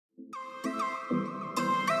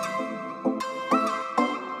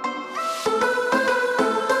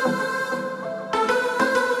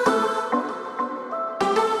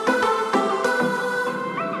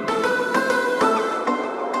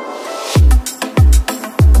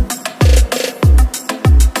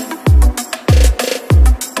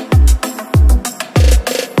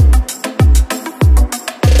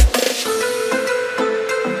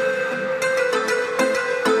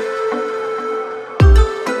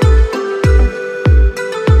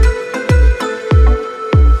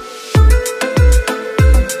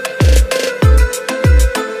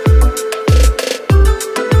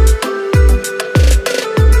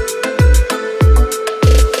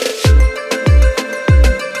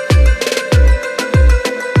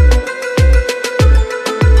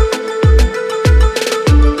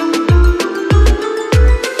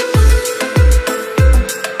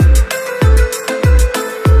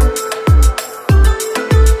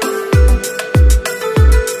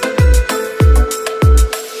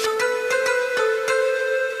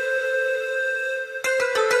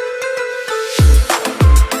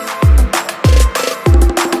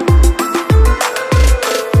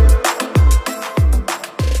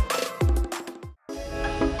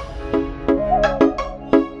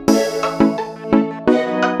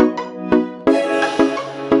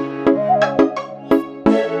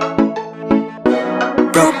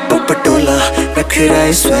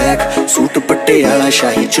नखरा swag suit Patiala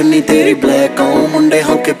शाही चुन्नी तेरी ब्लैक ओ मुंडे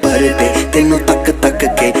होके परदे तेनू तक तक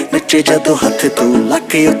के नचे जदों हथ तू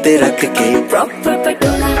लाके उत्ते रख के प्रॉपर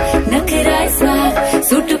पटोला नखरा स्वैग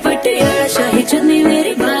सूट पटियाला शाही चुन्नी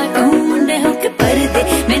मेरी ब्लैक ओ मुंडे होके परदे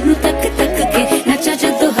मैनू तक तक के नचा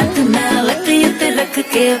जदों हथ मैं लाके उत्ते रख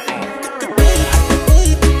के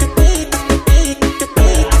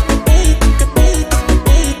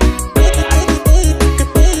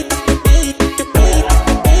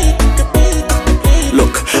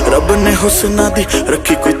ने हुस्ना दी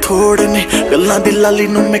रखी कोई थोड़ नहीं गल्लां दी लाली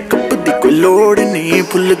नू मेकअप दी कोई लोड़ नहीं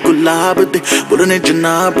फुल गुलाब दे बुरने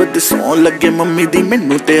जनाब दे सौ लगे मम्मी दी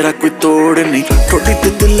मैनू तेरा कोई तोड़ नहीं थोड़ी ते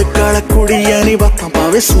दिल काला कुड़ियां नी बातां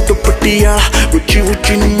पावे सूट पटियाला उच्ची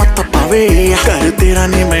उच्ची नू मत्था पावे घर तेरा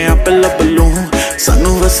नहीं मैं आपे लब लूं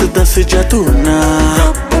सानू बस दस जा तू ना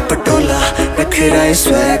पटोला नखरा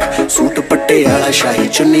स्वैग सूट पटियाला शाही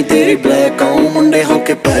चुन्नी तेरी ब्लैक ओ मुंडे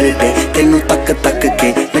होके परदे तेनू तक तक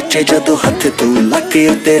के नचे जदों हथ तू लाके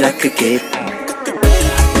उत्ते रख के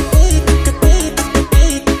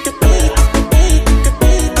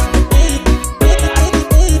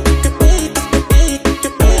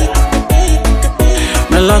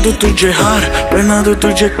ला दूं तुझे हार पहना दूं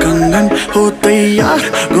तुझे कंगन हो तैयार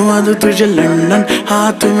घुमा दूं तुझे लंदन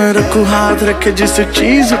हाथ में रखूं हाथ रखे जिस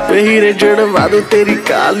चीज पे हीरे जड़वा दूं तेरी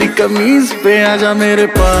काली कमीज पे आजा मेरे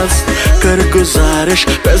पास कर गुजारिश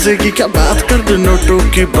पैसे की क्या बात कर दो नोटों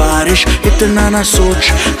की बारिश इतना ना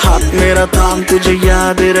सोच हाथ मेरा थाम तुझे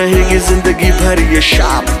याद रहेगी जिंदगी भर ये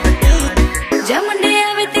शाम जमने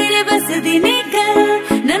आवे तेरे बस दी निकल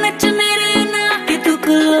ना नच मेरे ना के तू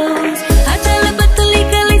क्लोज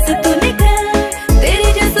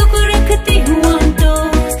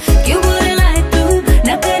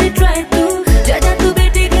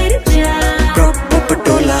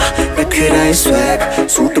स्वैग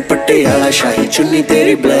सूट पटियाला शाही चुन्नी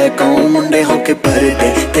तेरी ब्लैक ओ मुंडे होके परदे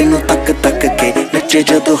तेनू तक तक के नचे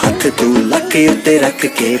जदों हथ तू लाके उत्ते रख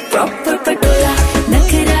के प्रॉपर पटोला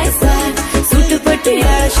नखरा स्वैग सूट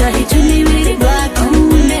पटियाला शाही चुन्नी मेरी ब्लैक ओ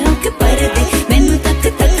मुंडे होके परदे मैनू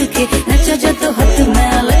तक तक के नचा जदों हथ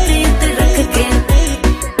मैं लाके उत्ते रख के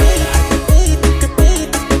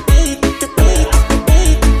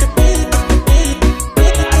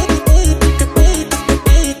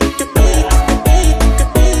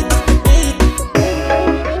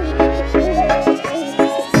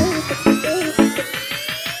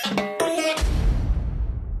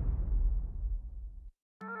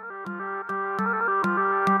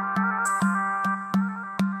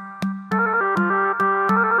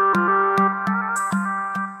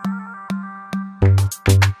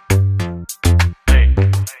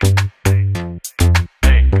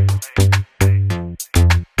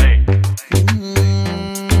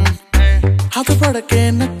हाथ फड़ के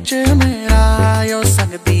नच मेरा यो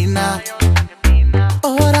संग दीना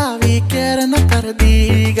और आवी केयर न कर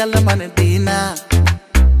दी गल मन दीना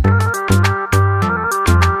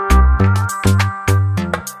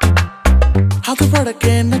हाथ फड़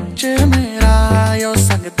के नच मेरा यो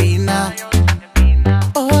संग दीना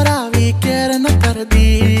और आवी केयर न कर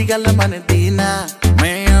दी गल मन दीना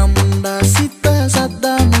मैं मुंडा सीधा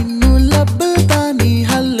सादा मैनू लभदा नी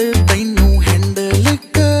हल तैनू हैंडल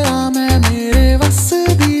करा मैं मेरे वस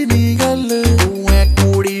दी नी गल तू है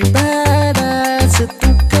कुड़ी बैडैस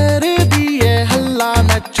तू कर दी है हल्ला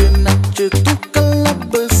नच नच तू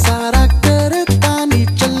क्लब सारा करता नी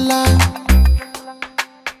चला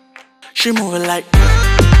She move like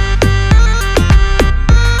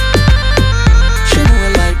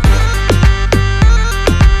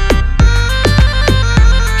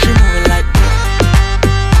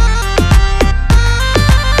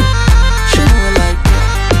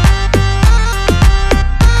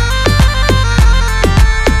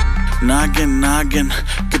नागिन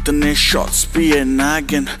कितने शॉट्स पिए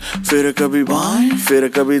नागिन फिर कभी बाएं फिर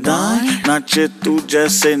कभी दाएं नाचे तू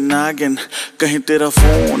जैसे नागिन कहीं तेरा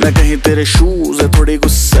फोन है कहीं तेरे शूज है थोड़ी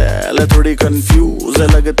गुस्सैल है थोड़ी कंफ्यूज है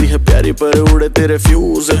लगती है प्यारी पर उड़े तेरे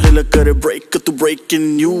फ्यूज है दिल करे ब्रेक तू ब्रेकिंग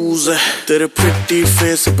न्यूज है तेरे प्रिटी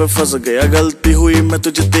फेस पे फंस गया गलती हुई मैं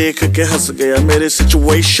तुझे देख के हंस गया मेरे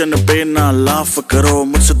सिचुएशन पे ना लाफ करो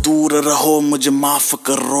मुझसे दूर रहो मुझे माफ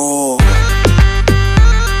करो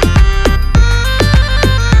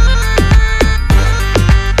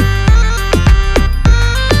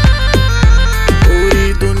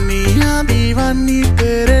दीवानी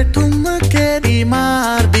तेरे ठुमके दी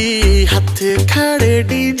मार दी हथ खड़े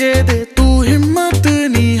डीजे दे तू हिम्मत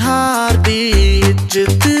नहीं हार दी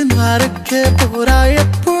इज्जत ना रखे पूरा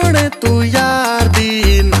अपने तू यार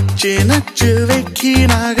दी नचे नच वेखी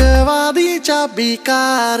ना गवा दी चाबी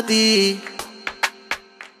car the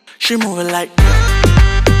She moving like.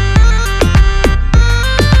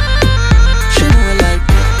 She moving like.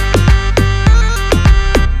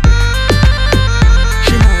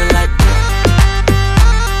 She moving like.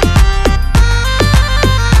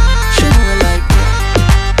 She moving like.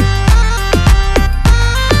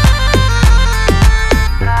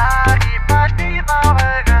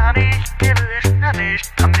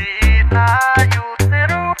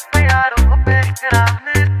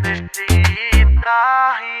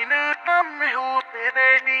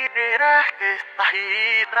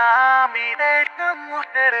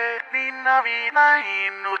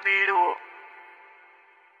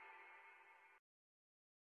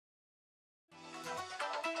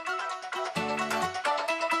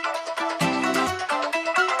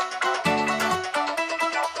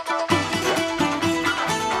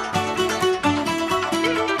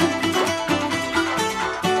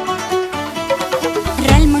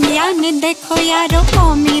 देखो यारो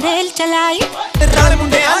कौमी रेल चलाई, रल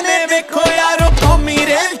मुंडिया ने देखो यारो कौमी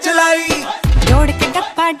रेल चलाई, जोड़ के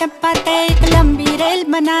डब्बा डब्बा ते एक लंबी रेल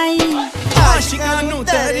बनाई। आशिकां नू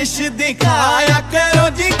दर्श दिखाया करो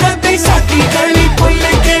जी कदे साडी गली भुल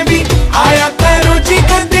के भी आया करो जी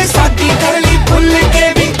कदे साडी गली भुल के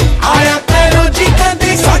भी आया करो जी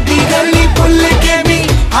कदे साडी गली भुल के भी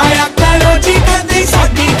आया करो जी कदे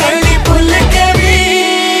साडी गली भुल के भी।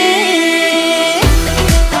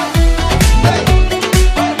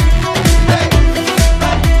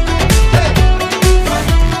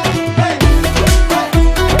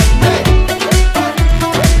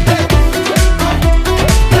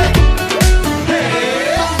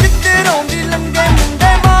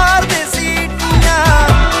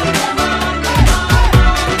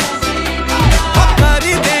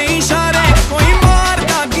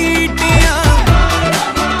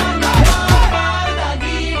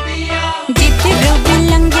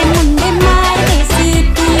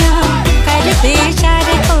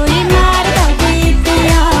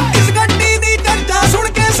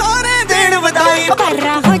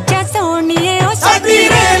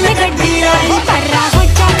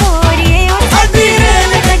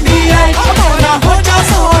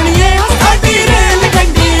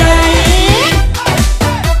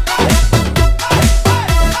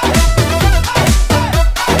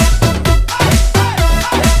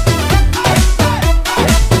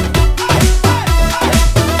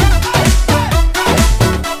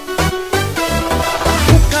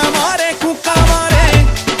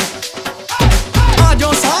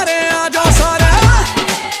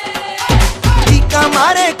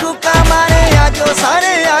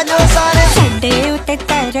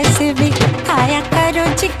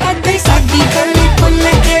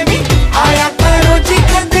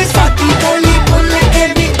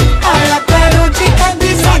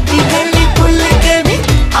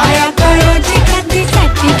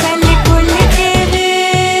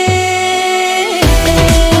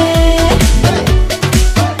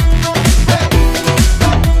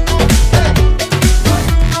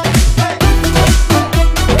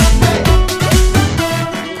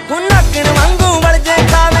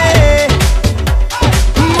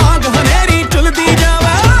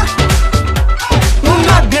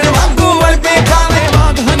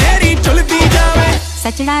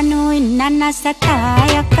 सचड़ा नू इन्ना ना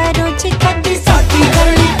सताया करो जी कदी साडी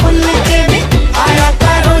गली भुल के भी आया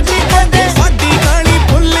करो जी कदी साडी गली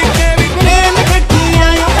भुल के भी रेल गड्डी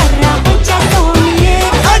आयो करा हो जा सोनिए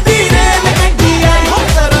साडी रेल गड्डी आयो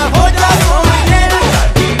करा हो जा सोनिए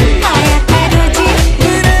आया करो जी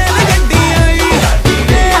रेल गड्डी आई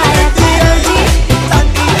आया करो जी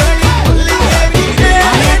साडी गली भुल के भी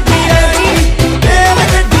आया करो जी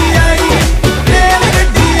रेल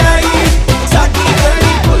गड्डी आई साडी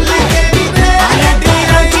गली भुल के भी आया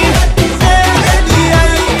करो जी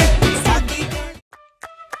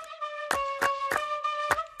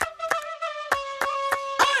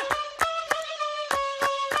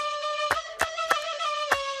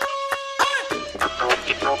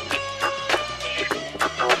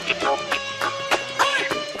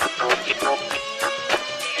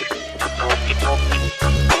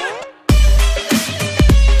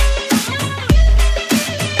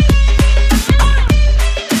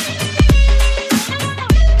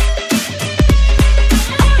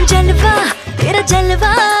जलवा तेरा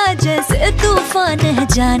जलवा जैसे तूफान है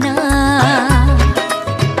जाना,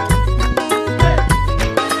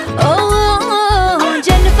 ओ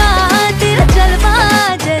जलवा तेरा जलवा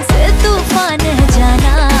जैसे तूफान है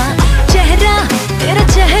जाना, चेहरा तेरा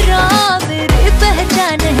चेहरा मेरी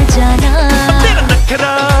पहचान है जाना। तेरा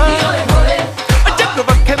नखरा जग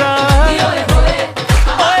बखरा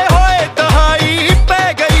ओए होए दहाई पै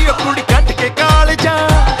गई कुड़ी कट के काल जा,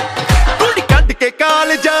 कुड़ी कट के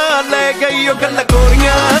काल जा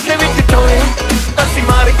गोरियां दे विच टोए असी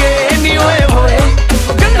मार के नी होए होए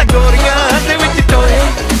गल्ला गोरियां दे विच टोए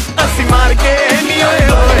असी मार के नी होए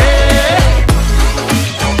होए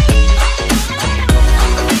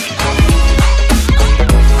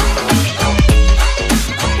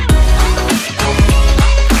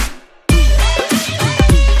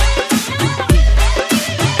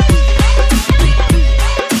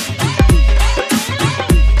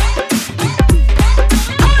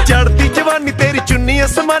चढ़ती जवानी तेरी चुन्नी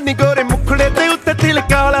असमानी गोरे मुखड़े ते उत्ते तिल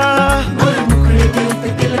काला गोरे मुखड़े ते उत्ते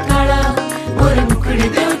तिल काला गोरे मुखड़े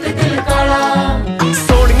ते उत्ते तिल काला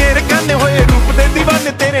सोनिए रकाने होए रूप दे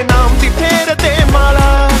दीवाने तेरे नाम दी फेर दे माला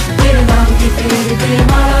तेरे नाम दी फेर दे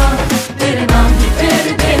माला तेरे नाम दी फेर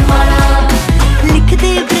दे माला लिख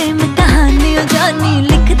दे प्रेम कहानी ओ जानी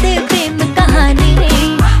लिख दे प्रेम कहानी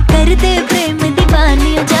कर दे प्रेम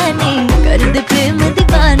दीवानी ओ जानी कर दे प्रेम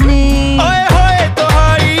दीवानी ओए होए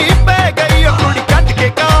तोहाई पै गई ओ कुड़ी कट के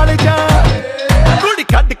कालजा कुड़ी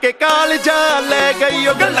कट के कालजा ले गई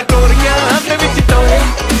ओ गल्ला गोरियां दे विच टोए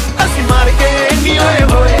असी मार के नी होए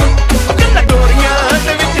होए गल्ला गोरियां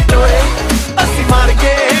दे विच टोए असी मार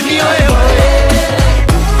के नी होए होए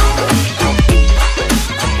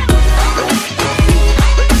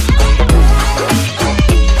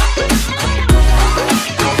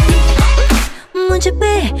मुझ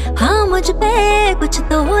पे हाँ मुझ पे कुछ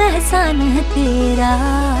तो एहसान है तेरा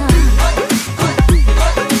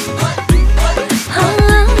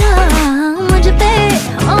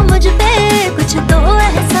हाँ मुझ पे कुछ तो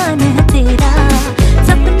एहसान है तेरा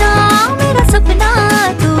सपना मेरा सपना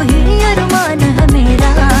तू ही अरमान है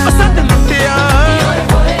मेरा सद लुटिया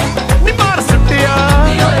नी मार सुटिया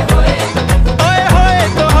ओए होए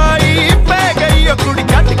तोहाई पै गई ओ कुड़ी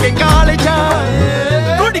कट के कालजा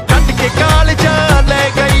कुड़ी कट के कालजा ले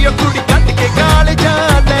गई ओ कुड़ी कट के कालजा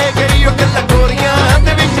ले गई ओ गल्ला गोरियां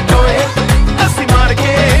दे विच टोए असी मार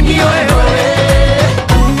के नी होए होए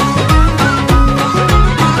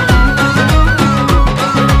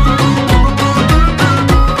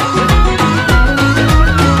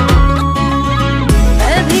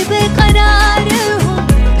मैं भी बेकरार हूँ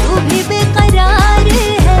तू भी बेकरार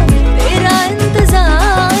है तेरा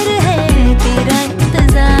इंतजार है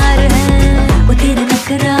वो तेरा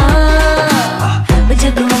नखरा वो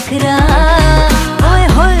जब मकरा ओए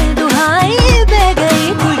होए दुहाई बह गई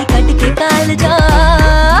कुड़ी कट के कालजा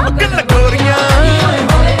गल्ला गोरियां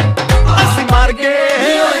असी मार के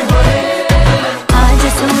आज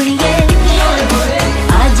सोनिए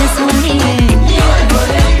आज सोनिए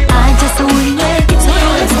आज सोनिए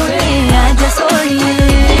सोनिए सोनिए आज सोनिए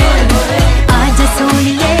आज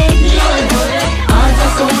सोनिए आज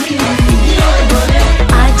सोनिए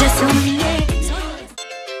आज सोनिए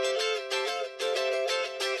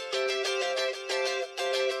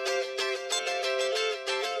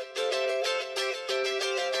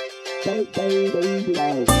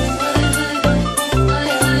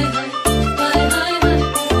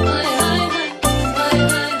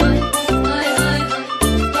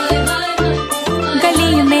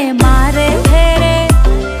गली में मारे फेरे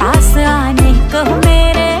पास आने को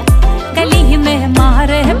मेरे गली में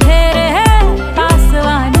मारे फेरे पास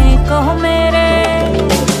आने को मेरे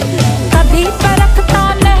कभी परखता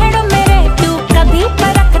नैण मेरे तू कभी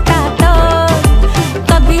परखता तो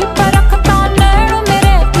कभी परखता नैण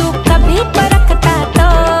मेरे तू कभी परखता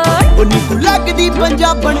तो नी तू लगदी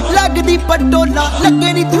पंजाबन लगदी पटोला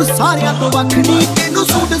लगे नी तू सारियां तो वखनी तेनू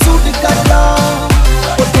सूट सूट करदा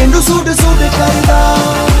ओ तेनू सूट सूट करदा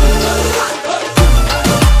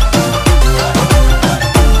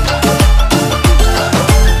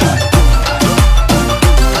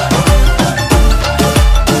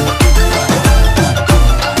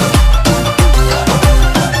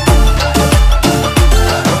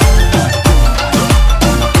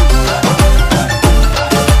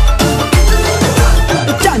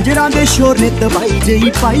झांजरां दे शोर ने दवाई जई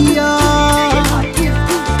पाईया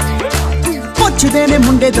पुछदे ने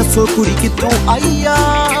मुंडे दसो कुड़ी कित्थों आईया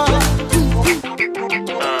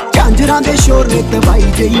झांजरां दे शोर ने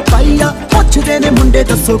दवाई जई पाईया पुछदे ने मुंडे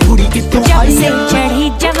दसो कुड़ी कित्थों आईया जब से चढ़ी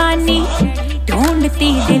जवानी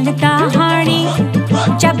ढूंढती दिल दा हाणी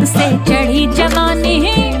जब से चढ़ी जवानी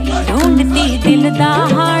ढूंढती दिल दा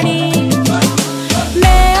हाणी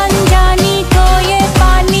मैं अनजानी को ये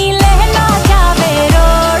पानी लहना जावे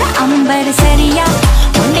रोड अंबर सरिया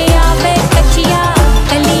उन्हें आवे कचिया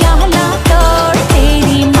कलियां ना तोड़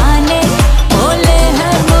तेरी माँ ने बोले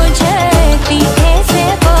है मुझे तीखे से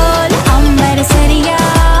बोल अंबर सरिया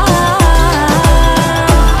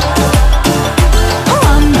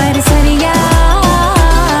अंबर सरिया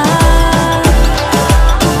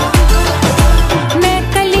मैं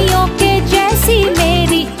कलियों के जैसी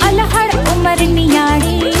मेरी अलह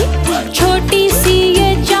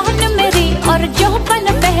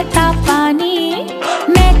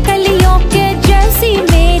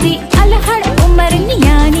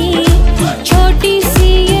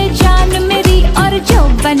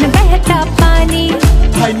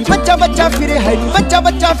है नी बच्चा बच्चा फिरे, है नी बच्चा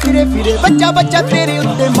बच्चा फिरे फिरे, बच्चा बच्चा तेरे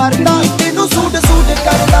उत्ते मरदा। तेनू सूट सूट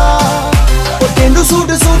करदा, ओ तेनू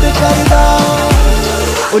सूट सूट करदा।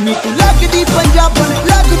 ओ नी तू लगदी पंजाबन,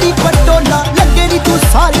 लगदी पटोला, लगे नी तू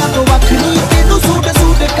सारियां तो वखरी। तेनू सूट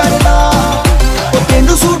सूट करदा, ओ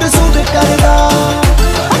तेनू सूट सूट करदा।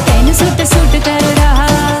 ओ तेनू सूट सूट करदा,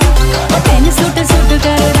 ओ तेनू सूट सूट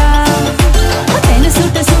करदा, ओ तेनू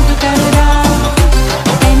सूट सूट करदा,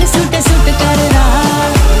 ओ तेनू सूट सूट करदा,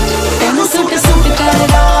 तेनू सूट सूट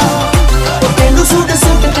करदा, ओ तेनू सूट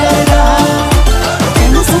सूट करदा,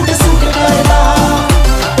 तेनू सूट सूट करदा,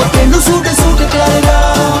 ओ तेनू सूट सूट करदा।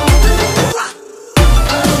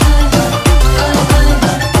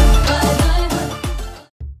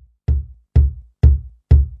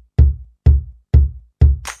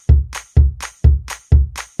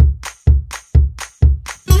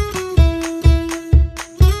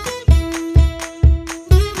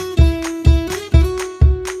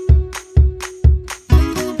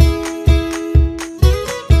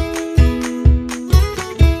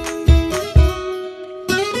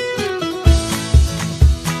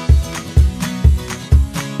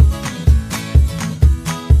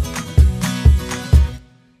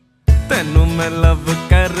 तेनू मैं लव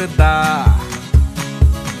करदा,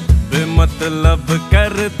 बेमतलब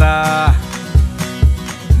करदा,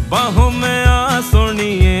 बाहों में आ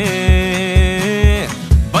सोनिए,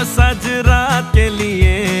 बस आज रात के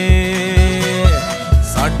लिए।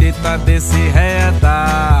 साडी तां देसी है अदा,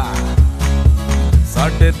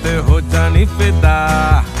 साडे ते हो जानी फिदा,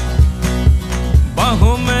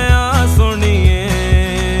 बाहों में आ सोनिए,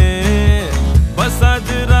 बस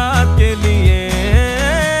आज रात के लिए।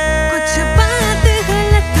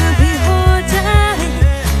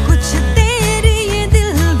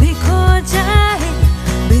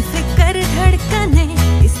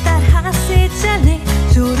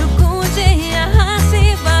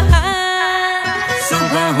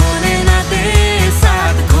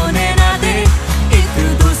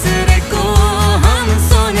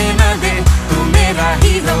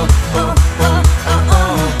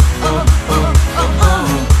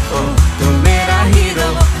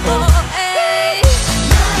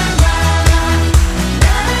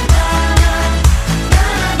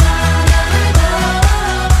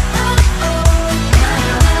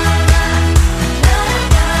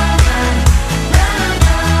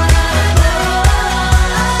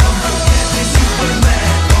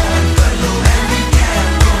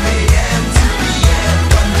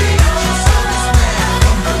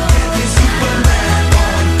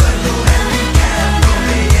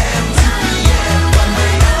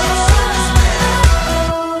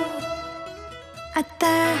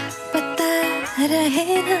 अता पता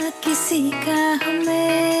रहे ना किसी का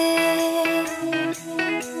हमें,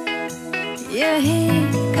 यही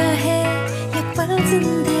कहे ये पल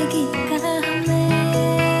जिंदगी का हमें।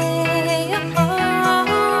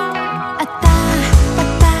 अता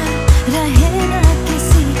पता रहे ना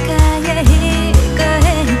किसी का, यही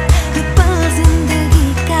कहे ये पल जिंदगी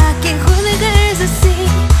का, कि खुद गर्ज सी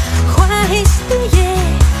ख्वाहिश ये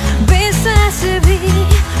बेसास भी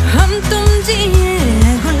हम तुम जिए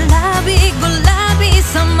गुलाबी गुलाबी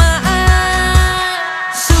समा।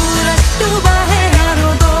 सूरज डूबा है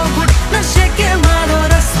यारो, दो घुट नशे के मारो,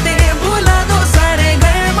 रास्ते भुला दो सारे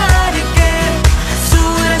घर मार के।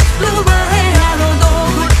 सूरज डूबा है यारो, दो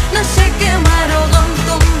घुट नशे के मारो, गम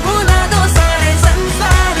तुम भुला दो सारे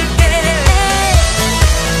संसार के।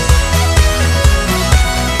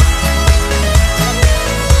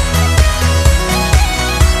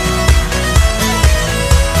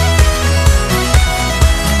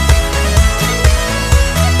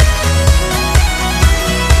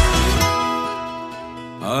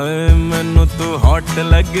 आए मैनू तू हॉट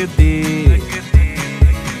लगदी,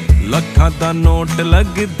 लखां दा नोट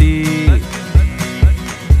लगदी,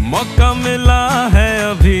 मौका मिला है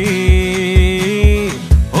अभी,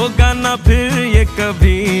 होगा ना फिर ये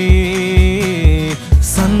कभी।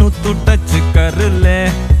 सानू तू टच कर ले,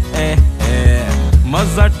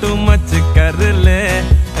 मजा टू मच कर ले,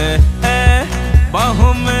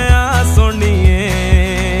 बाहों में